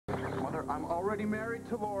I'm already married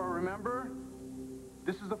to Laura, remember?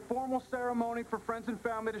 This is a formal ceremony for friends and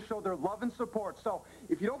family to show their love and support. So,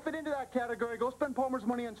 if you don't fit into that category, go spend Palmer's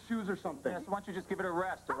money on shoes or something. Yeah, so why don't you just give it a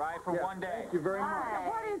rest, all right, for one day? Thank you very much.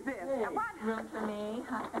 What is this? Hey. What? Room for me.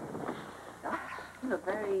 You look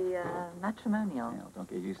very matrimonial. Yeah, don't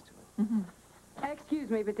get used to it. Excuse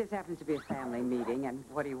me, but this happens to be a family meeting, and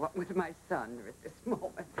what do you want with my son at this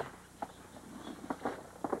moment?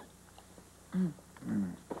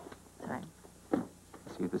 Sorry.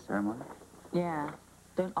 See you at the ceremony? Yeah.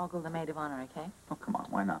 Don't ogle the maid of honor, okay? Oh, come on,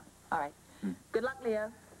 why not? All right. Good luck,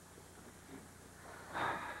 Leo.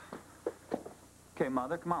 Okay,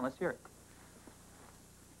 Mother, come on, let's hear it.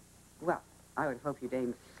 Well, I would hope you'd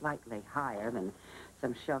aim slightly higher than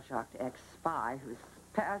some shell-shocked ex-spy whose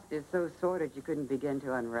past is so sordid you couldn't begin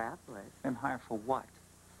to unravel it. Aim higher for what?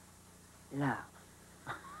 Love.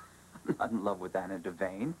 I'm not in love with Anna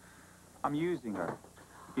Devane. I'm using her.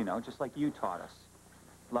 You know, just like you taught us.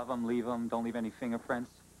 Love them, leave them, don't leave any fingerprints.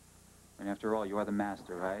 And after all, you are the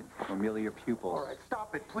master, right? We're merely your pupils. All right,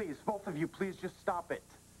 stop it, please. Both of you, please just stop it.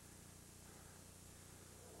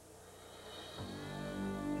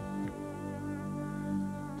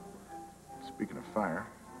 Speaking of fire,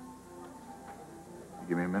 you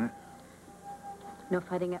give me a minute? No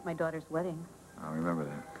fighting at my daughter's wedding. I'll remember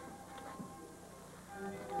that.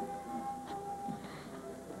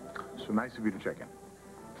 So nice of you to check in.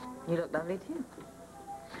 You look lovely, too.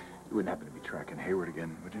 You wouldn't happen to be tracking Hayward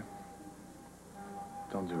again, would you?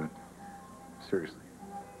 Don't do it. Seriously.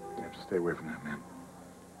 You have to stay away from that man.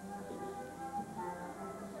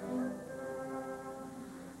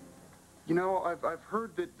 You know, I've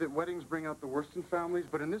heard that weddings bring out the worst in families,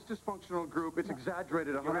 but in this dysfunctional group, it's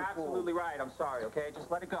exaggerated 100-fold. You're absolutely right. I'm sorry, okay? Just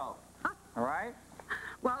let it go. All right?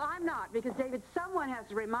 Well, I'm not, because, David, someone has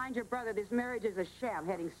to remind your brother this marriage is a sham,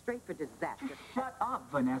 heading straight for disaster. Shut up,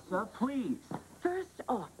 Vanessa, please. First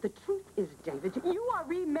off, the truth is, David, you are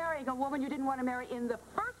remarrying a woman you didn't want to marry in the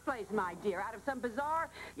first place, my dear, out of some bizarre,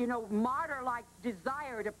 you know, martyr-like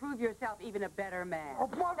desire to prove yourself even a better man. Oh,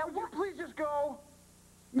 Mom, would you please just go?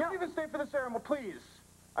 Don't even stay for the ceremony, please.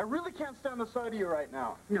 I really can't stand the sight of you right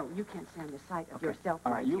now. No, you can't stand the sight of yourself,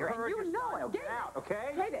 All my right, you dear, heard and you your know son. it. Get out,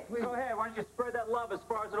 okay? David. Go ahead. Why don't you spread that love as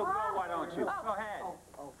far as it'll go, why don't you? Go ahead.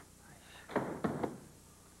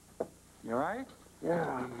 You all right?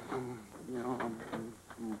 Yeah,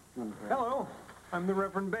 Hello, I'm the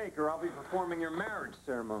Reverend Baker. I'll be performing your marriage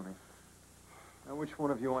ceremony. Now, which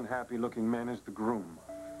one of you unhappy-looking men is the groom?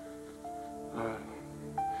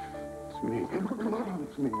 It's me.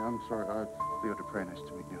 It's me. I'm sorry. Leo Dupre, nice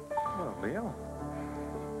to meet you. Oh, Leo.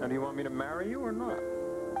 Now, do you want me to marry you or not?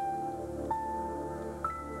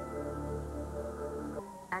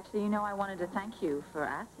 Actually, you know, I wanted to thank you for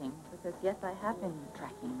asking, because, yes, I have been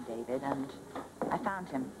tracking David, and I found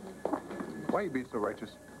him. Why are you being so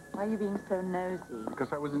righteous? Why are you being so nosy?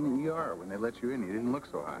 Because I was in the ER when they let you in. You didn't look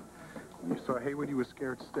so hot. When you saw Hayward, you were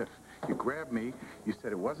scared stiff. You grabbed me, you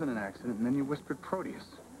said it wasn't an accident, and then you whispered Proteus.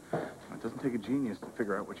 Well, it doesn't take a genius to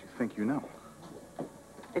figure out what you think you know.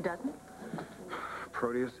 It doesn't?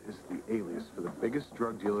 Proteus is the alias for the biggest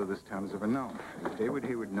drug dealer this town has ever known. If David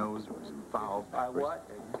Hayward knows or is involved... What?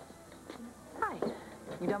 Hi.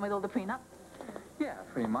 You done with all the prenup? Yeah,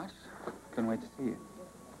 pretty much. Couldn't wait to see you.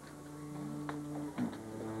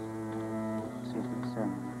 See you through the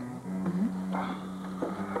ceremony.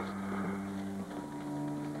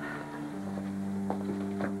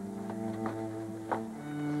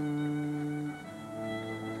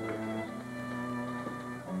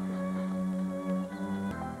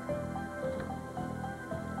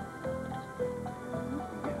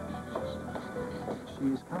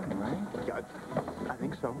 She's coming, right? Yeah, I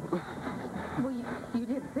think so. Well, you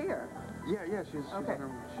did see her. Yeah, she's... Okay.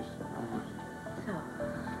 So...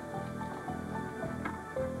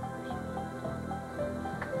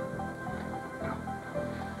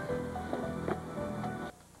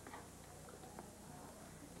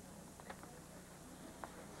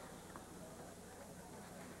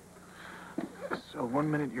 So 1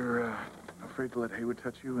 minute you're afraid to let Hayward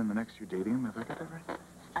touch you, and the next you're dating him. Have I got that right?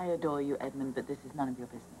 I adore you, Edmund, but this is none of your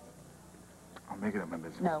business. I'll make it up my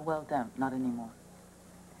business. No, well, don't. Not anymore.